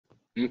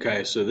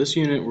Okay, so this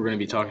unit we're going to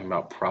be talking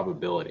about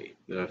probability.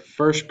 The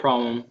first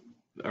problem,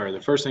 or the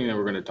first thing that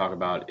we're going to talk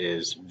about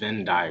is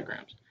Venn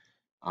diagrams.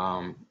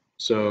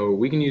 So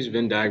we can use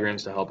Venn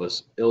diagrams to help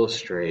us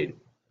illustrate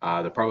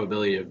the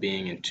probability of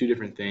being in two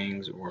different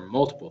things or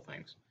multiple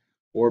things,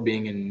 or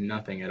being in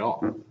nothing at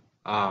all.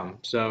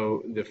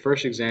 So the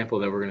first example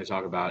that we're going to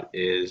talk about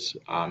is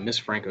Miss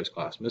Franco's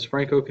class. Miss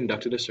Franco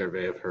conducted a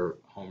survey of her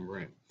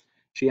homeroom.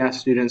 She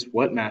asked students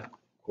what math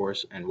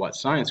course and what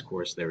science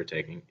course they were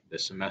taking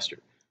this semester.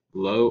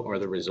 Below are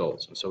the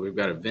results. And so we've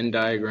got a Venn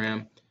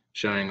diagram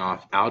showing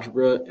off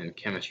algebra and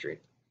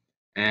chemistry.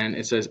 And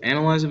it says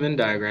analyze a Venn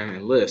diagram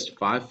and list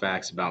 5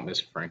 facts about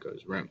Miss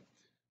Franco's room.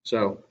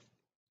 So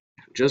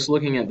just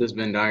looking at this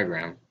Venn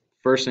diagram,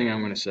 first thing I'm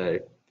going to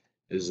say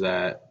is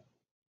that,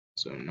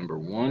 so number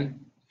one,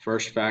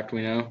 first fact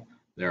we know,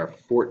 there are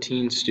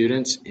 14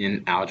 students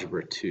in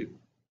Algebra 2.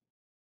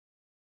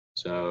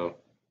 So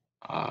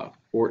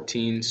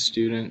 14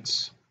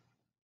 students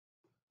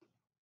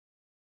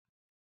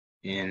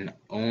in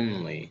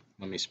only,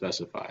 let me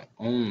specify,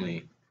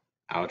 only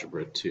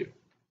Algebra 2.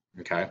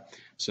 Okay,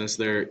 since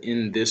they're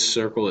in this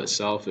circle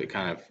itself, it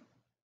kind of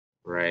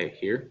right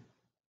here,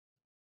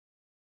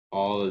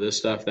 all of this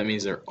stuff, that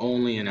means they're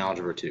only in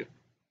Algebra 2.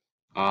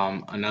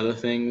 Another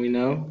thing we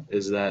know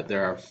is that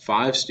there are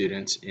 5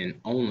 students in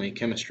only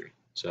chemistry.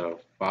 So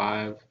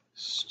 5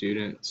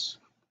 students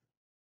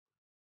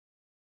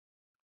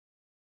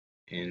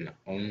in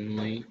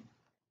only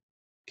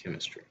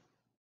chemistry.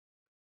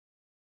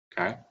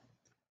 Okay.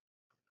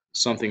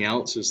 Something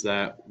else is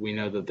that we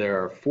know that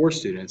there are 4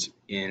 students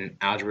in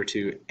Algebra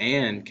 2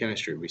 and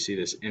chemistry. We see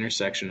this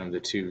intersection of the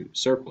two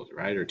circles,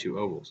 right, or two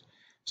ovals.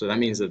 So that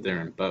means that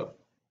they're in both.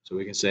 So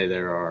we can say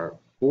there are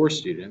 4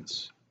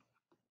 students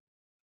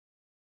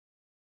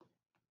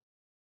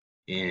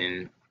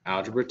in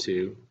Algebra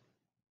 2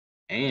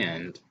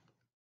 and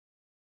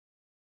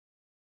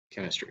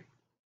chemistry.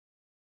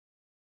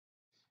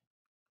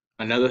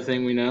 Another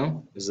thing we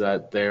know is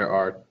that there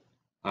are,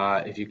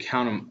 if you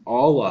count them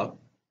all up,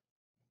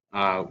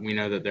 we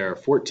know that there are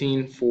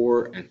 14,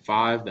 4, and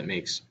 5. That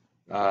makes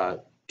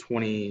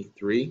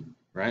 23,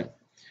 right?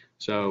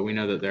 So we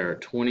know that there are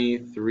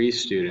 23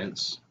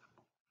 students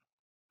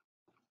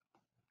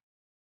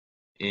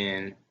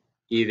in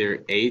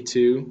either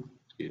A2,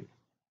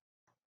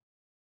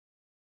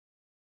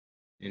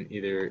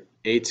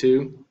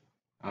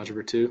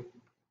 Algebra 2,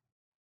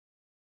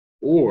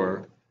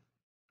 or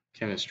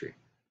chemistry.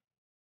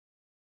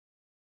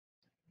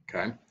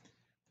 Okay.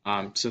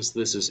 Since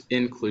this is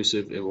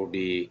inclusive, it will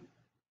be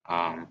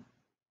 4.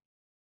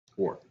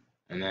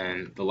 And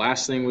then the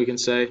last thing we can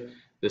say,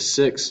 the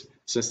 6,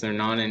 since they're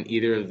not in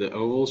either of the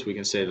ovals, we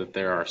can say that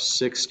there are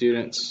 6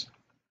 students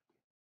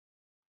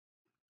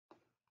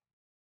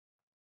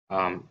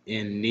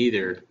in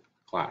neither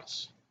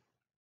class.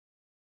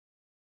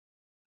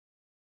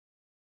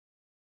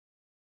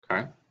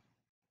 Okay.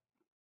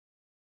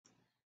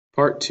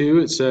 Part 2,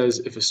 it says,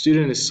 if a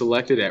student is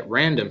selected at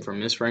random from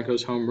Ms.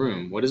 Franco's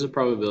homeroom, what is the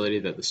probability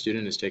that the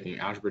student is taking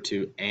Algebra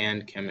 2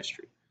 and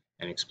Chemistry?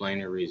 And explain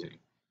your reasoning.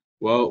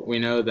 Well, we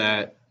know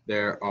that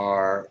there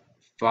are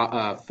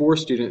 4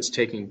 students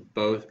taking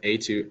both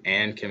A2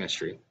 and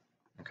Chemistry.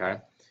 Okay.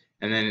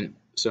 And then,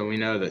 so we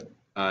know that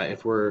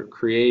if we're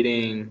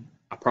creating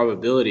a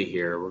probability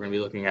here, we're going to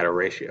be looking at a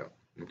ratio,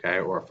 okay,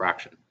 or a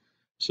fraction.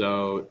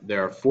 So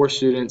there are 4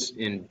 students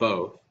in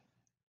both,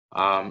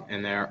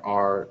 and there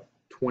are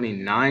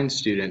 29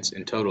 students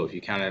in total. If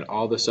you counted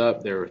all this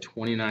up, there were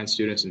 29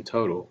 students in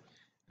total.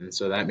 And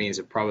so that means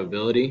the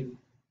probability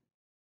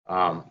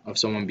of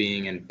someone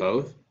being in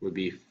both would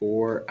be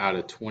 4 out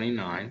of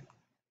 29,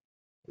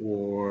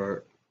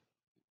 or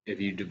if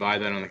you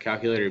divide that on the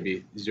calculator, it would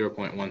be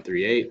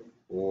 0.138,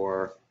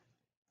 or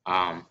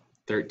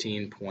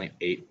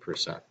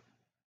 13.8%.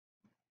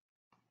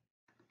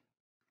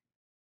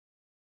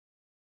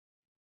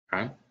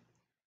 Okay.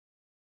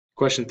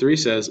 Question 3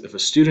 says, if a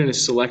student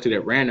is selected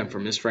at random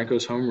from Ms.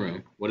 Franco's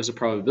homeroom, what is the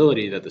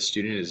probability that the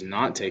student is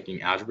not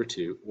taking Algebra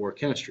 2 or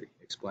Chemistry?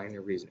 Explain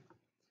your reasoning.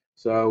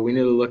 So we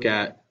need to look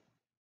at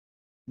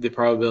the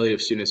probability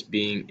of students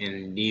being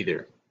in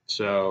neither.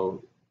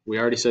 So we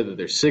already said that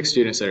there's 6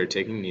 students that are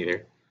taking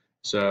neither.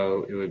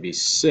 So it would be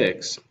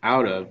 6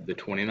 out of the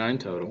 29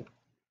 total,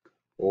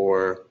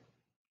 or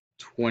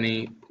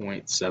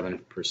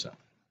 20.7%.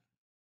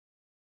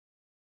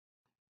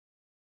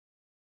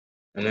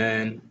 And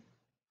then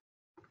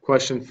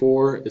question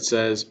 4, it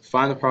says,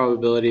 find the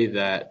probability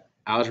that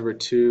Algebra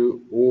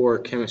 2 or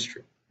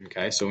Chemistry.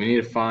 Okay, so we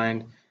need to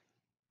find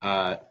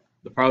the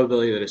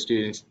probability that a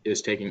student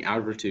is taking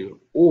Algebra 2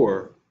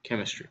 or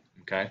Chemistry.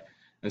 Okay,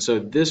 and so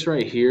this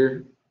right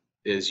here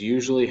is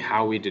usually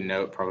how we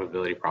denote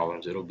probability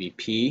problems. It'll be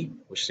P,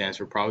 which stands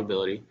for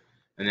probability,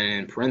 and then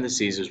in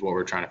parentheses is what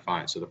we're trying to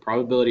find. So the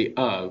probability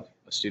of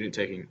a student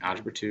taking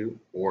Algebra 2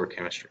 or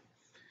Chemistry.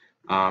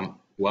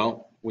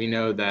 Well, we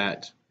know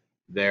that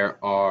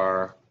there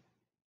are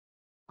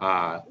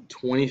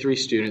 23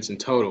 students in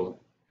total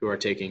who are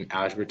taking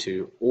Algebra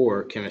 2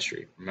 or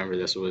Chemistry. Remember,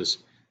 this was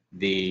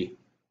the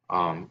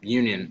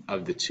union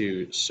of the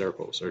two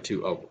circles or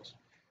two ovals.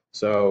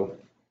 So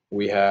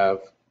we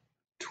have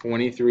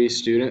 23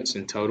 students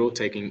in total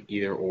taking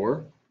either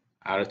or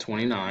out of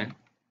 29.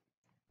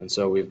 And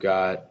so we've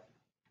got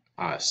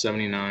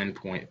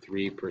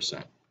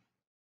 79.3%.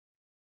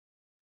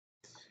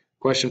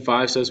 Question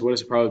 5 says, what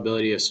is the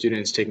probability of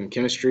students taking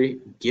chemistry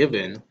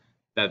given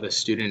that the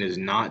student is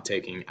not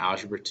taking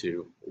Algebra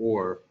 2,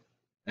 or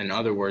in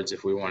other words,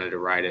 if we wanted to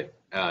write it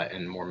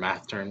in more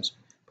math terms,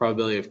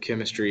 probability of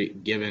chemistry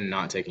given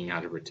not taking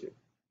Algebra 2.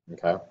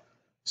 Okay,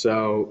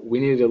 so we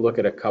need to look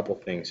at a couple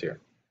things here.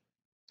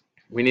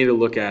 We need to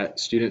look at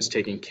students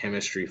taking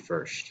chemistry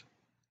first.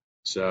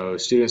 So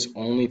students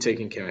only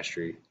taking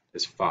chemistry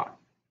is 5.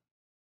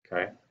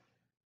 Okay,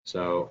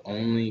 so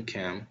only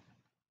chem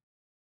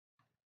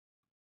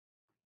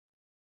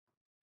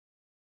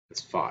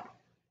is 5.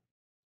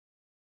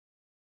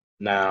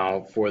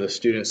 Now, for the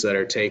students that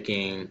are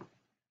taking,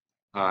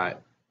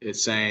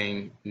 it's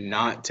saying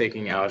not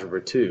taking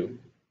Algebra 2,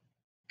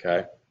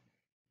 okay,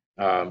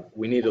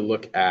 we need to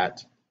look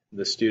at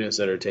the students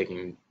that are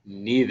taking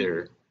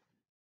neither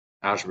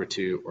Algebra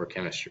 2 or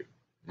chemistry,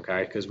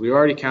 okay, because we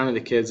already counted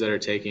the kids that are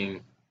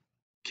taking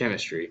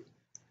chemistry.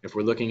 If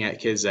we're looking at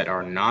kids that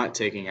are not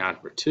taking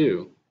Algebra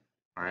 2,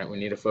 all right, we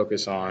need to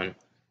focus on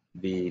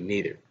the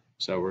neither.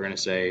 So we're going to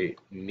say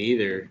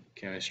neither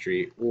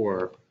chemistry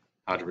or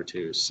Algebra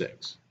 2 is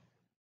 6.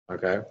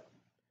 Okay,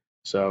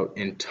 so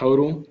in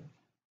total,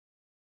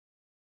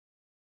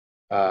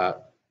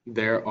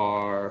 there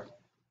are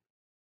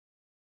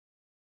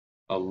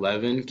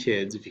 11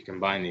 kids, if you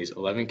combine these,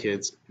 11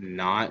 kids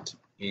not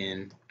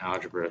in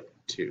Algebra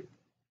 2.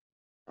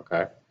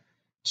 Okay,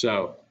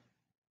 so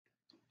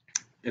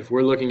if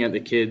we're looking at the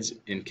kids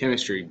in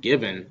chemistry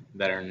given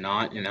that are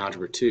not in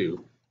Algebra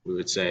 2, we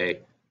would say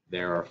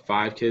there are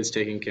 5 kids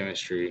taking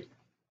chemistry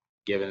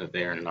given that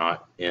they are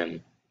not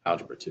in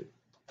Algebra 2.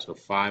 So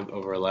 5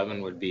 over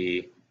 11 would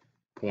be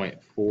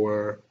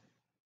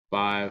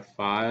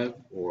 0.455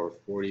 or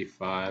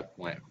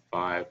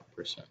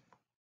 45.5%.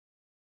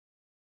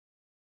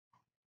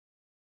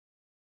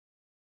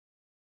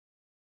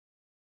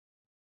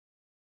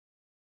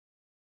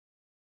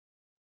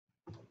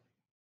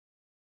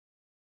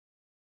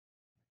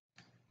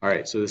 All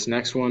right, so this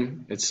next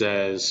one, it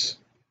says,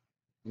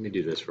 let me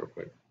do this real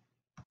quick.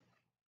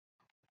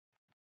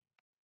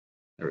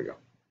 There we go.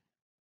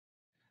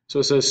 So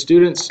it says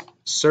students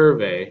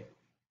survey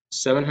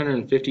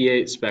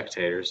 758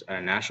 spectators at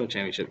a national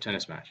championship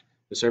tennis match.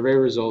 The survey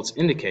results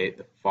indicate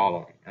the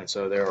following. And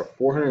so there are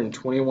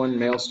 421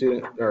 male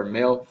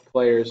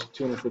players,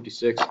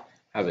 256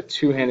 have a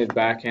two-handed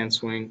backhand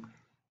swing,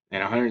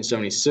 and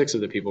 176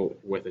 of the people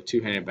with a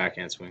two-handed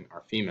backhand swing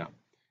are female.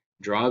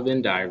 Draw a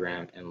Venn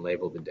diagram and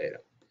label the data.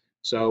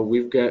 So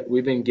we've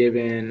been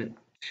given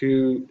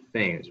two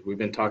things. We've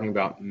been talking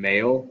about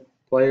male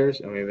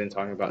players and we've been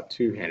talking about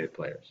two-handed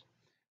players.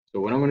 So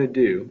what I'm going to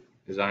do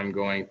is I'm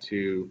going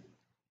to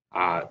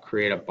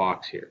create a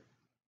box here.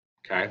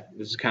 Okay,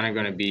 this is kind of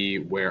going to be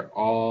where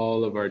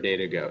all of our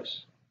data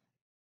goes.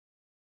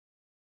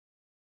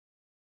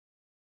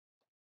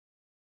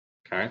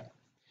 Okay,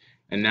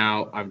 and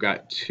now I've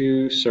got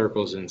two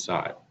circles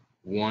inside,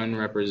 one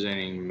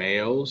representing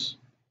males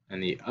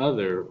and the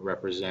other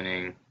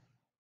representing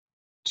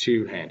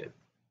two-handed.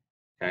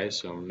 Okay,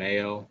 so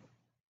male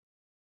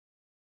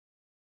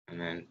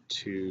and then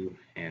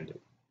two-handed.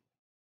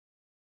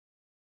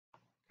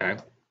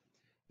 Okay,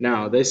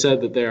 now they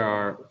said that there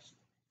are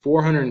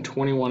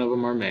 421 of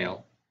them are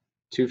male,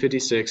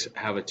 256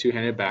 have a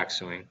two-handed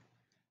backhand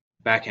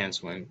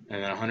swing,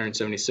 and then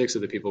 176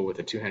 of the people with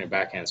a two-handed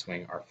backhand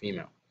swing are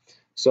female.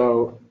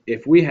 So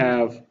if we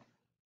have,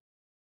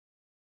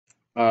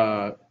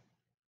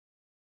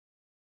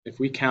 if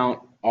we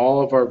count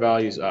all of our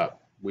values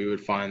up, we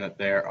would find that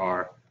there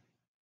are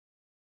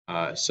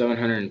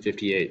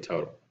 758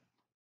 total.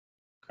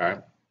 Okay,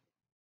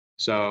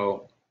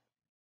 so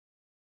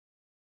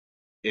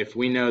if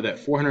we know that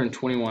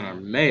 421 are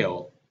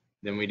male,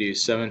 then we do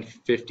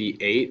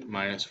 758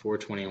 minus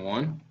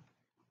 421.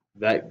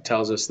 That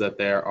tells us that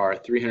there are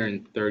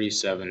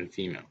 337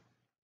 female.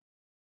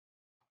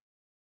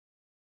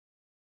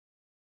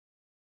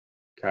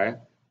 Okay.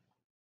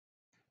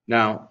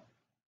 Now,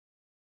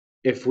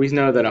 if we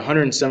know that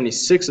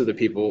 176 of the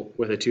people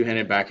with a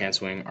two-handed backhand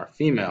swing are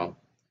female,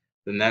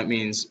 then that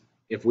means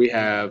if we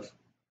have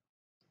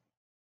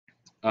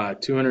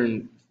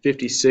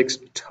 256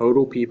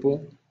 total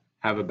people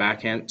have a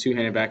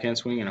two-handed backhand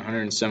swing and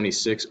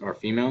 176 are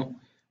female,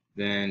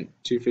 then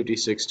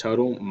 256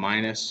 total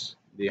minus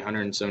the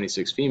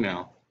 176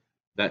 female,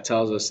 that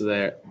tells us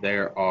that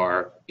there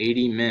are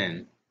 80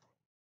 men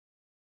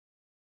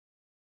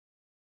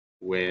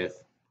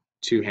with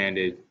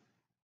two-handed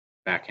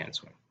backhand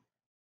swing.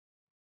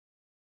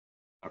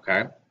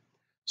 Okay,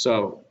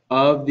 so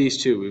of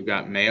these two, we've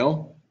got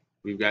male,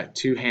 we've got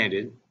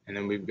two-handed, and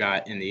then we've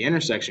got in the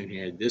intersection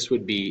here, this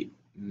would be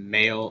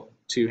male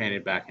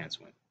two-handed backhand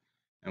swing.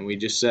 And we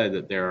just said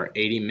that there are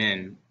 80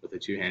 men with a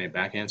two-handed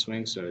backhand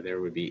swing, so there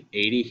would be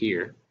 80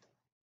 here.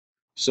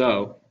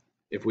 So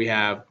if we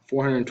have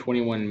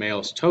 421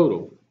 males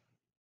total,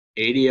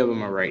 80 of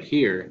them are right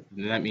here,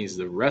 then that means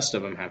the rest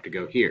of them have to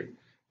go here.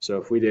 So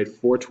if we did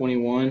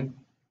 421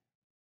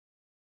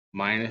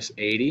 minus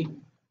 80,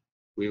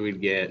 we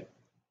would get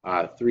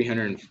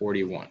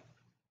 341.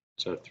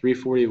 So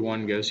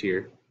 341 goes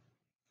here.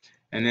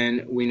 And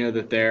then we know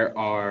that there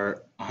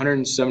are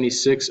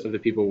 176 of the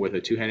people with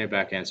a two-handed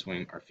backhand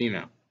swing are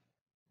female.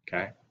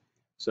 Okay,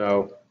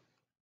 so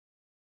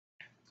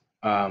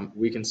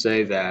we can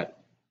say that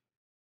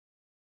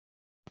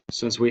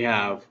since we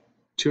have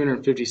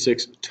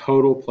 256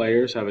 total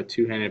players have a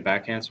two-handed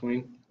backhand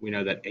swing, we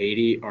know that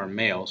 80 are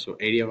male, so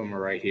 80 of them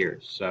are right here.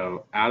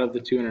 So out of the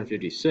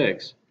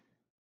 256, if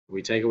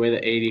we take away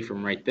the 80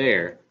 from right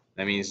there,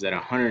 that means that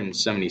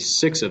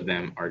 176 of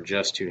them are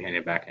just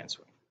two-handed backhand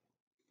swing.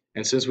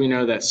 And since we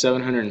know that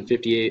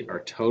 758 are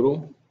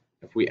total,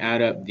 if we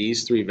add up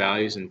these three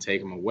values and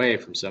take them away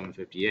from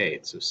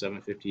 758, so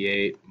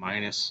 758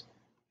 minus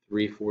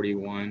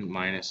 341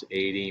 minus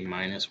 80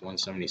 minus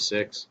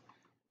 176,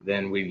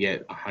 then we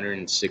get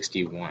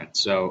 161.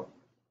 So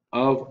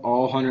of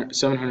all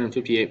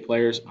 758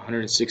 players,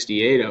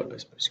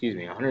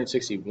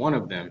 161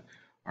 of them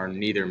are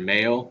neither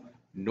male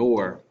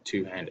nor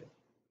two-handed.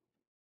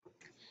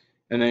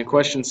 And then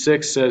question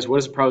 6 says, what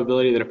is the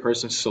probability that a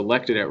person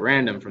selected at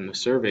random from the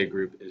survey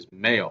group is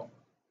male?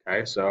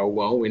 Okay, so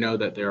well, we know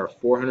that there are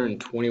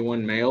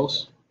 421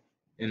 males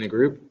in the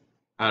group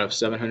out of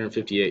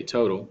 758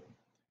 total.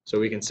 So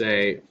we can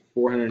say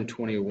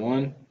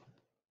 421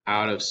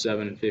 out of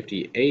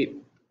 758,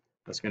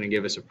 that's going to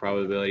give us a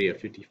probability of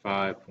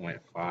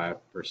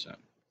 55.5%.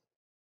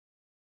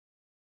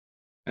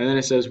 And then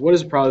it says, what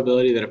is the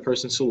probability that a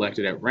person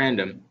selected at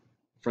random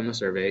from the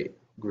survey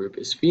group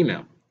is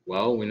female?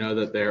 Well, we know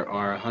that there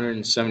are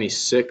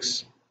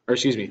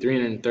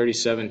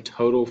 337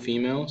 total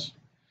females.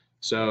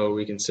 So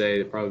we can say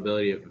the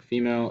probability of a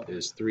female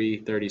is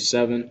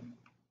 337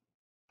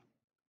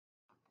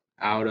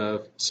 out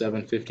of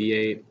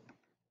 758,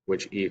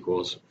 which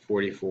equals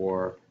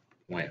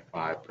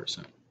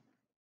 44.5%.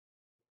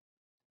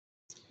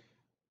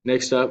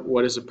 Next up,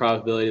 what is the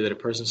probability that a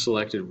person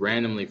selected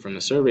randomly from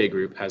the survey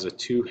group has a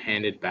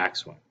two-handed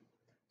backswing?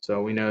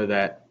 So we know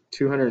that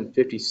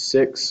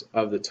 256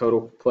 of the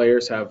total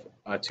players have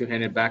a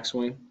two-handed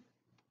backswing.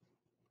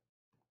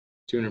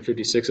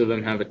 256 of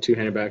them have a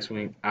two-handed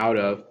backswing out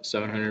of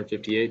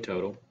 758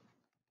 total,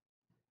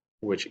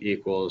 which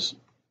equals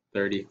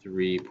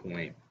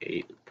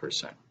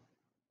 33.8%.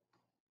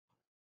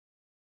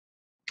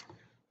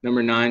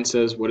 Number 9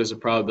 says, what is the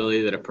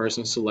probability that a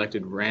person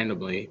selected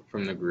randomly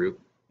from the group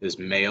is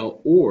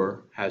male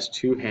or has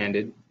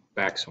two-handed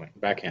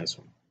backhand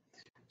swing?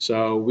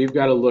 So we've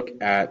got to look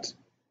at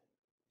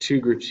two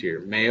groups here,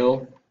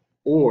 male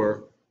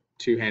or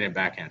two-handed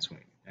backhand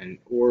swing. And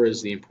or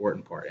is the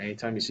important part.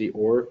 Anytime you see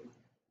or,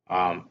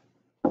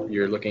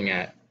 you're looking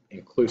at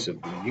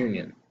inclusive, the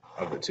union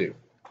of the two.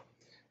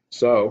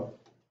 So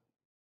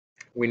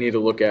we need to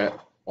look at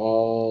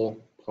all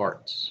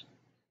parts.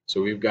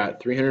 So we've got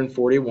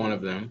 341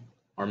 of them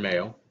are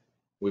male.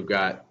 We've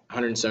got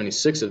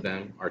 176 of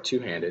them are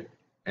two-handed.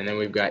 And then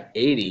we've got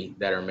 80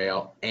 that are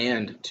male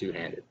and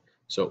two-handed.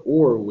 So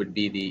or would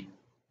be the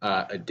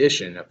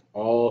addition of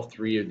all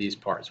three of these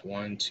parts,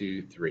 1,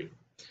 2, 3.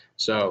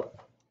 So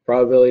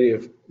probability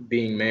of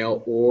being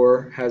male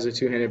or has a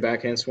two-handed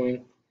backhand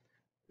swing,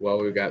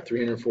 well, we've got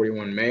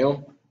 341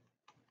 male,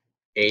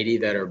 80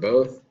 that are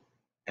both,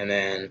 and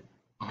then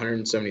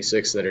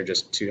 176 that are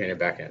just two-handed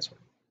backhand swing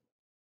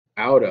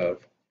out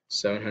of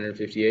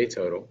 758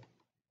 total.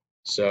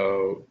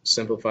 So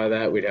simplify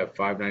that, we'd have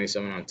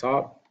 597 on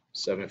top,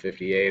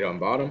 758 on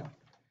bottom,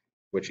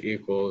 which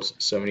equals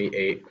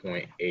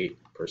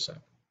 78.8%.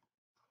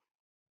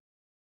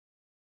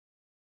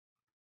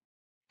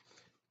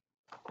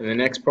 In the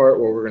next part,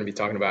 what we're going to be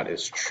talking about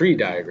is tree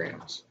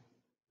diagrams.